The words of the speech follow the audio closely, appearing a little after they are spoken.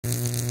Are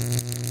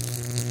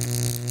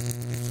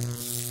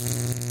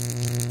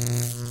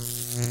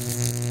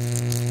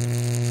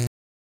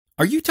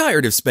you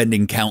tired of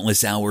spending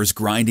countless hours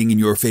grinding in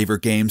your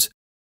favorite games?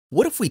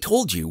 What if we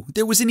told you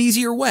there was an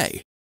easier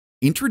way?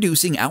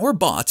 Introducing our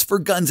bots for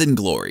Guns and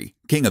Glory,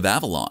 King of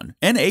Avalon,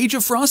 and Age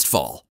of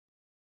Frostfall.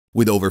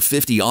 With over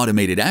 50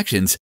 automated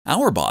actions,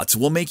 our bots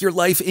will make your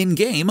life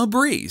in-game a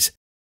breeze.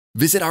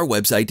 Visit our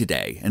website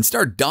today and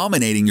start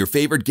dominating your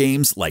favorite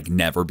games like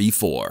never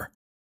before.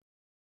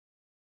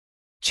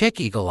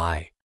 Check Eagle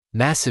Eye,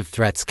 massive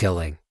threats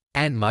killing,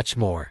 and much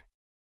more.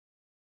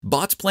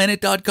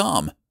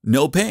 Botsplanet.com.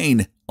 No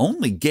pain,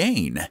 only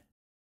gain.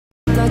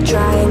 I'm not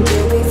trying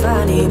to be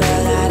funny, but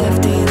I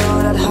left it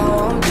all at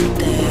home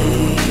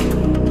today.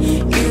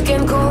 You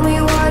can call me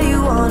what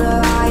you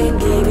wanna, I ain't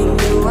giving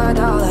you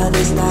 $1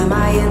 this time,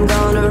 I ain't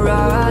gonna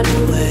run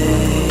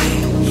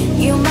away.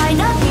 You might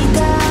knock me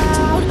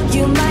down,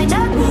 you might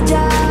knock me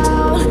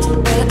down,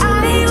 but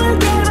I will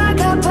get back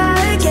up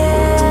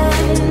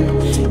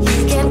again.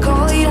 You can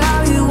call it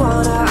how you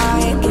wanna,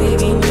 I ain't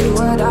giving you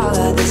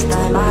 $1 this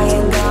time, I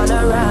ain't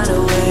gonna run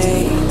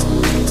away.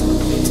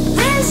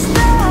 This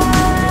time,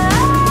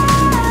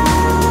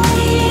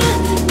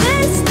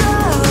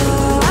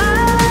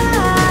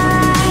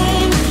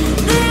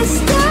 this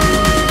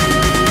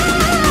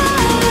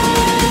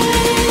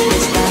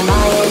time I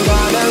ain't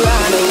gonna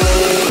run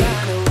away.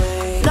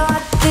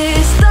 Not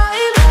this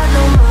time, got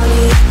no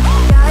money,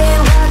 I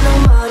ain't got no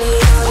money,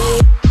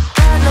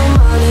 got no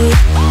money,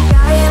 I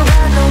ain't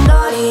got no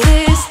money.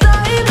 This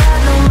time, got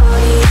no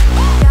money,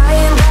 I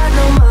ain't got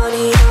no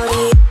money,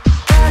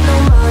 got no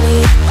money,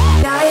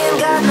 I ain't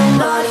got no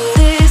money.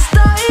 This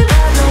time,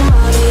 got no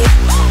money,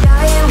 I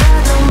ain't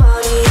got no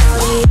money,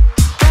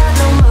 got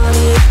no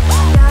money,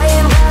 I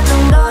ain't got no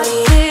money.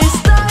 This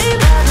time,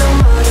 got no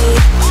money,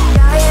 I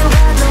ain't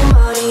got no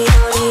money,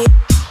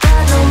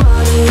 got no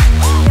money,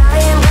 I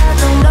ain't got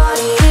no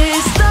money.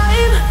 This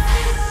time.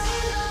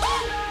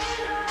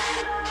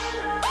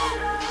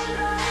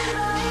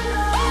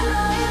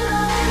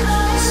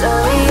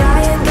 Sorry, I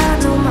ain't got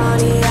no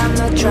money, I'm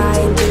not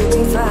trying to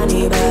be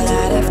funny, but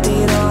I left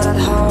it all at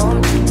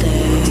home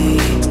today.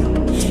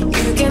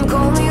 You can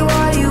call me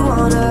what you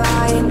wanna,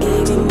 I ain't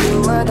giving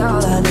you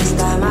 $1 this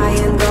time, I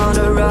ain't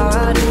gonna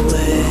run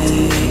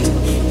away.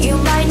 You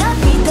might knock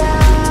me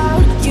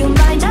down, you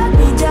might knock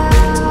me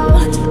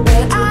down,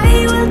 but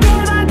I will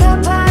get back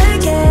up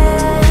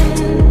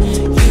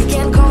again. You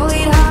can call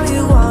it how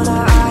you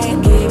wanna, I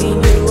ain't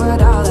giving you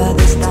 $1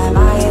 this time,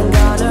 I ain't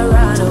gonna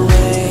run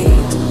away.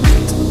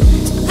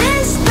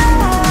 This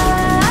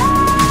time,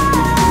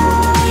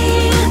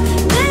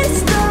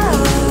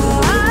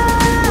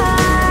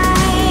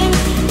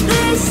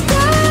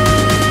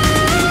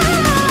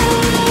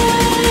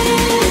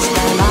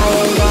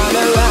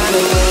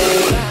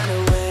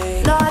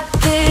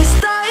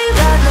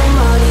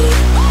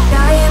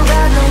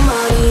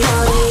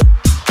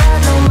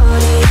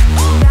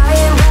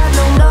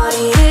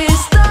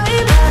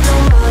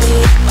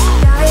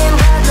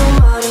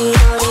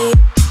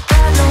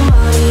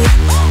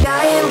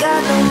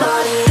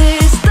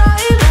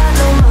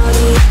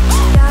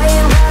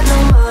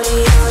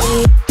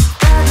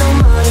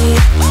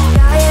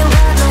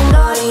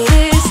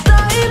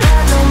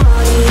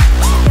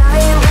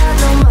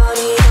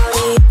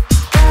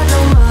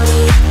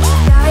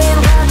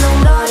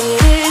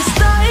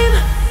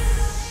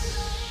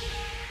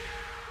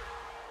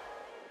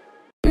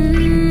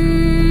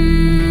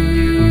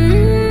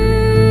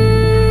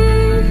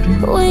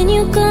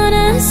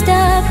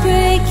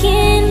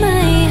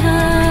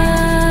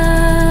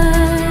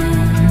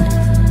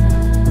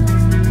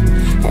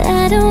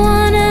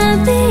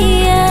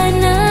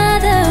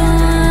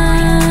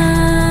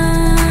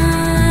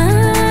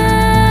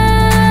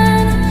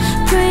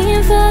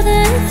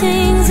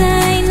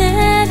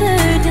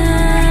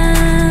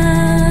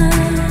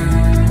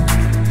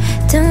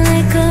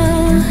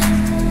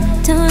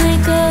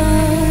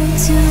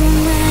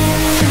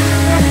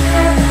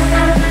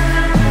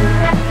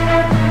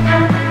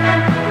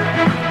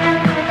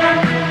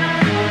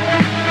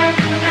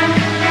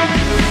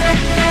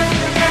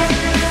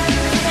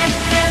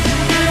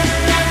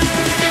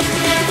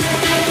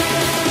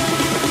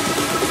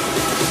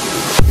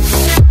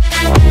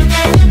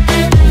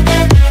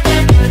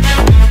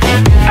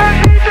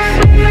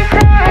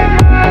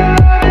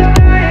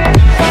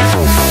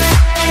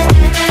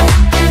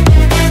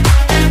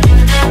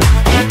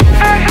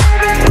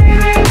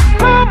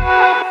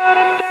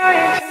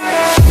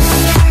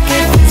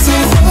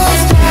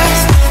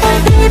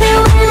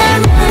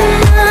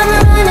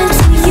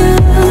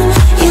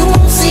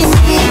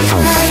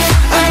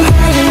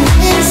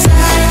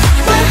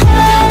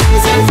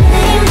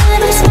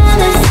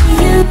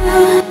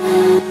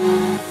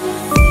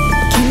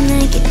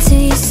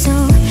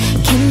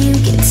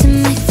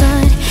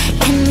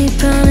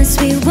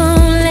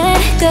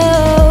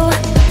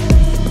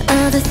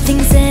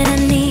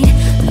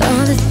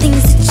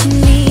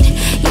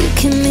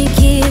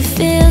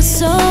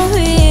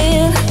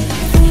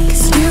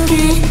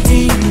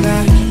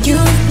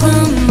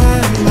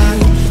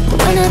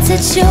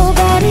 your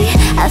body,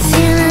 I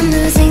feel I'm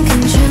losing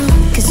control.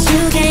 'Cause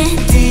you can't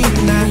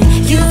deny,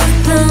 you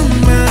blow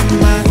my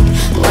mind.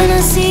 When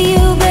I see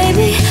you,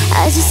 baby,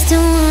 I just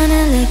don't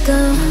wanna let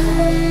go.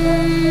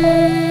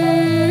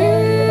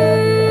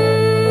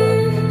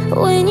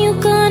 When you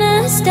gonna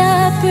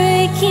stop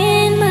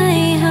breaking my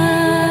heart?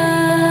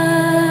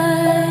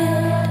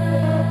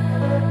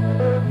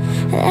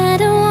 I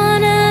don't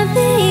wanna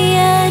be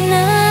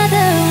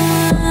another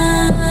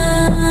one.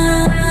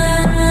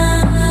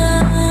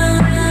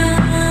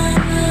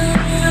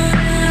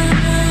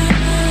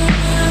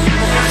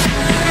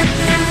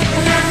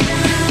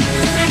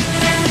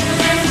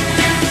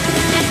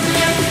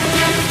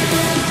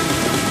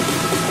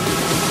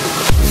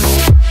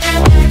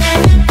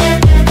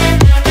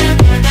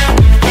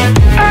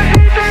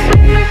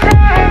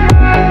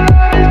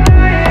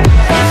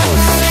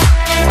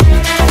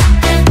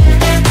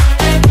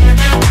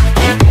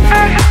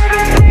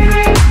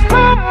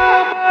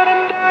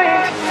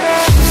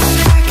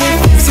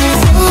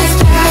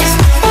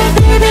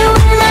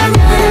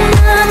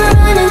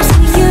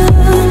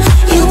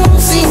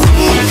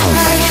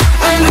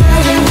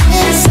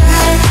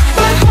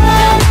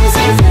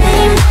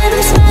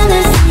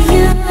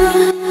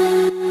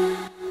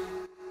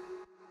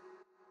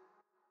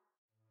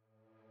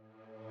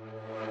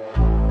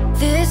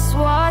 This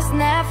was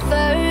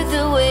never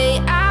the way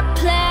I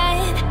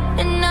planned,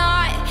 and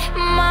not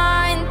my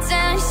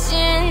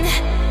intention.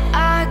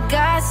 I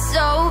got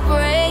so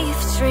brave,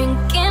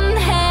 drinking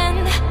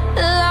hand,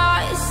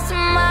 lost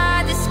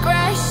my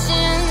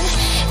discretion.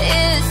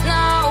 It's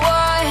not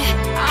what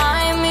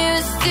I'm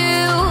used to,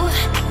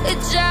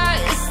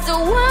 just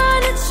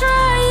wanna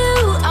try you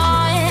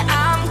on.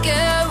 I'm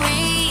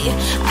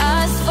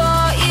curious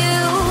for you,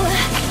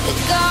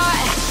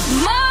 got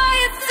my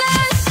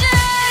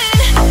attention.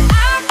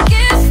 I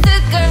kissed the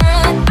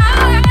girl I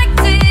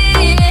liked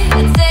it,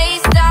 the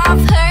taste of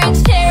her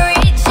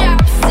cherry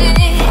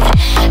chapstick.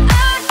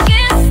 I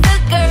kissed the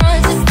girl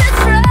just to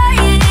try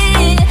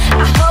it.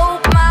 I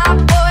hope my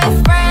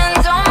boyfriend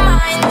don't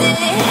mind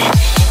it.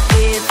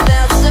 It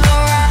felt so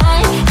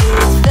wrong,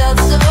 it felt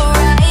so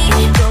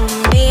right. Don't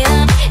mean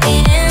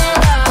in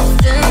love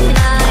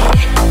tonight.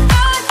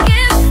 I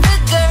kissed the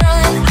girl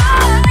and I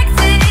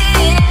liked it.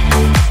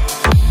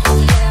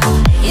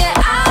 Yeah,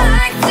 I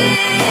liked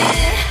it.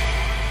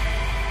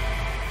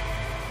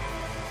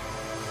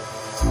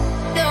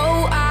 No,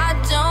 I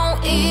don't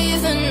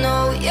even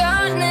know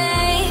your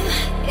name.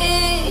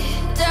 It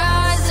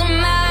doesn't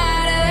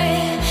matter.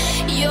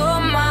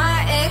 You're my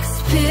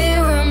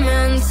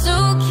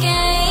experimental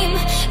game.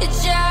 It's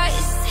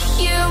just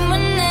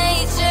human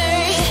nature.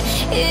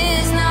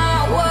 It's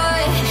not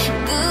what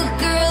good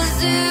girls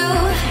do,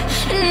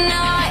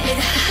 not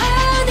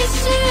how they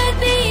should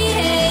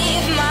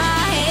behave.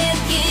 My head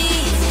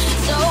gets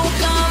so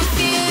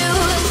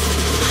confused,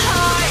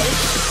 hard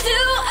to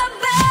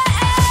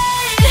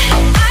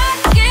abandon. I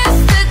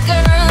kissed the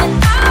girl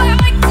I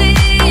liked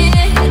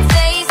it, the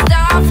taste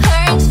of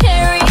her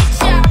cherry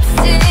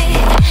chapstick.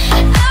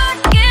 I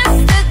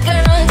kissed the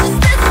girl just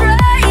to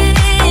try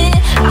it.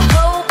 I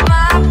hope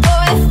my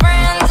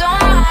boyfriend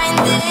don't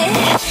mind it.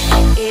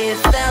 It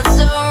felt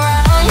so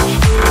wrong,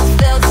 it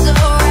felt so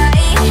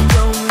right.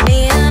 Don't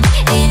mean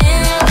in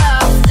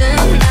love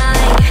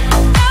tonight.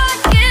 I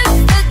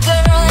kissed the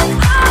girl and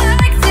I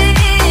liked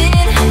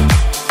it.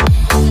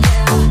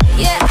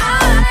 Yeah, I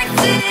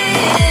liked it.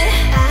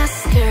 Us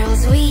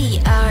girls, we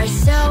are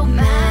so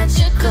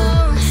magical.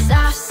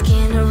 Soft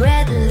skin,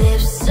 red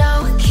lips, so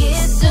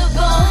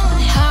kissable.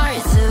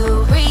 Hard to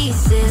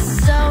resist,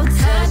 so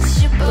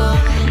touchable.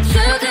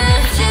 Too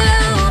good to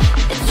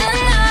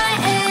deny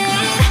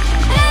it.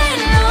 Ain't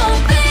no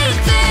big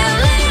deal,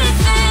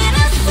 anything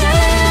I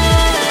said.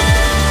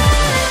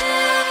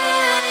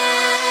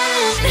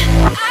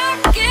 I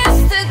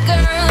kissed the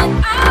girl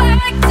I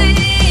liked it,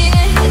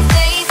 the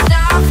taste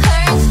of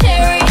her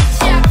cherry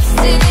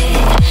chapstick.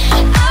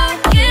 I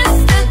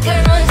kissed the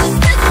girl just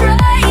to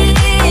try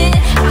it.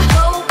 I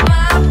hope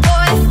my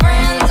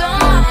boyfriend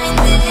don't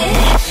mind it.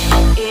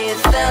 It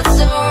felt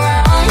so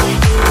wrong,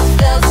 it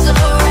felt so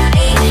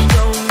right.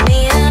 Don't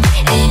mean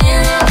in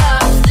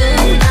love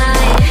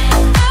tonight.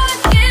 I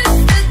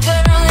kissed the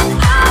girl and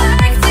I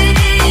liked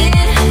it.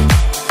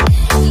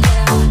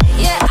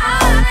 Yeah, I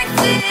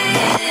liked it.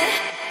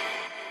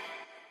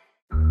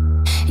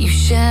 You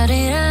shout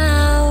it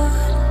out,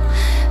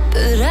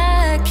 but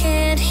I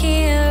can't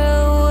hear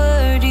a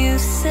word you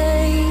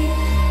say.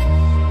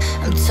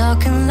 I'm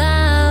talking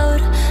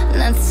loud,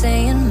 not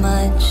saying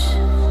much.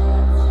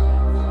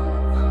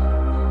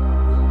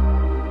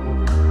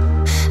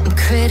 I'm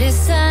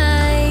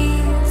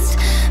criticized,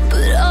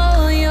 but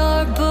all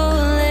your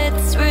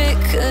bullets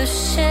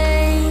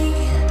ricochet.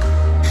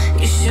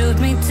 You shoot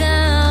me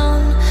down,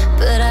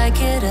 but I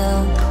get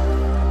up.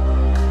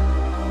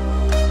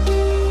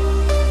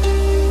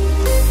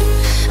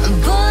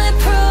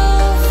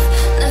 Bulletproof,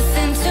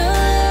 nothing to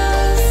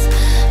lose.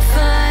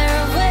 Fire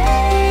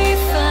away,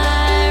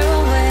 fire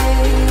away.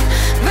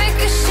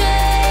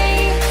 Ricochet,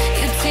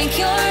 you take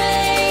your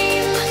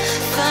aim.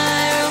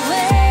 Fire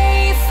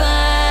away,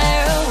 fire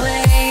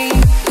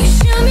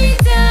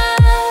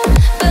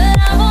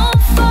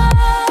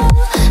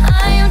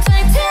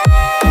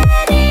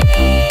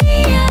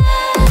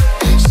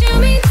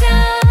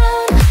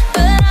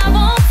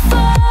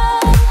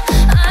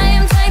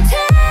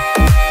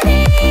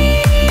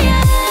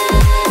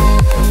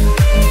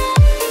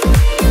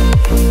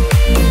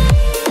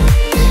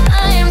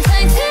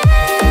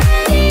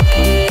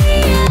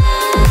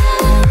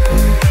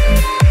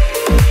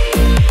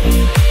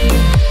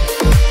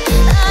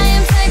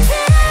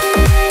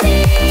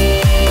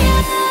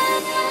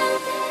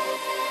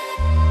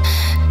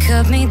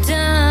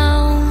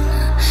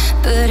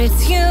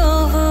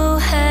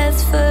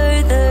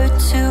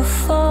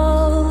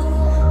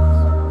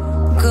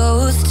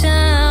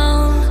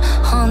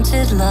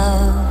with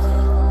love.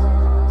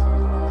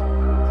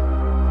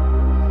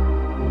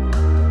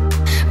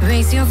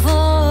 Raise your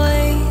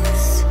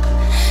voice.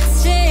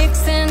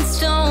 Sticks and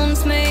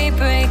stones may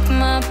break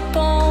my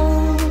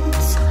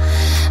bones.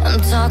 I'm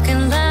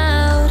talking loud.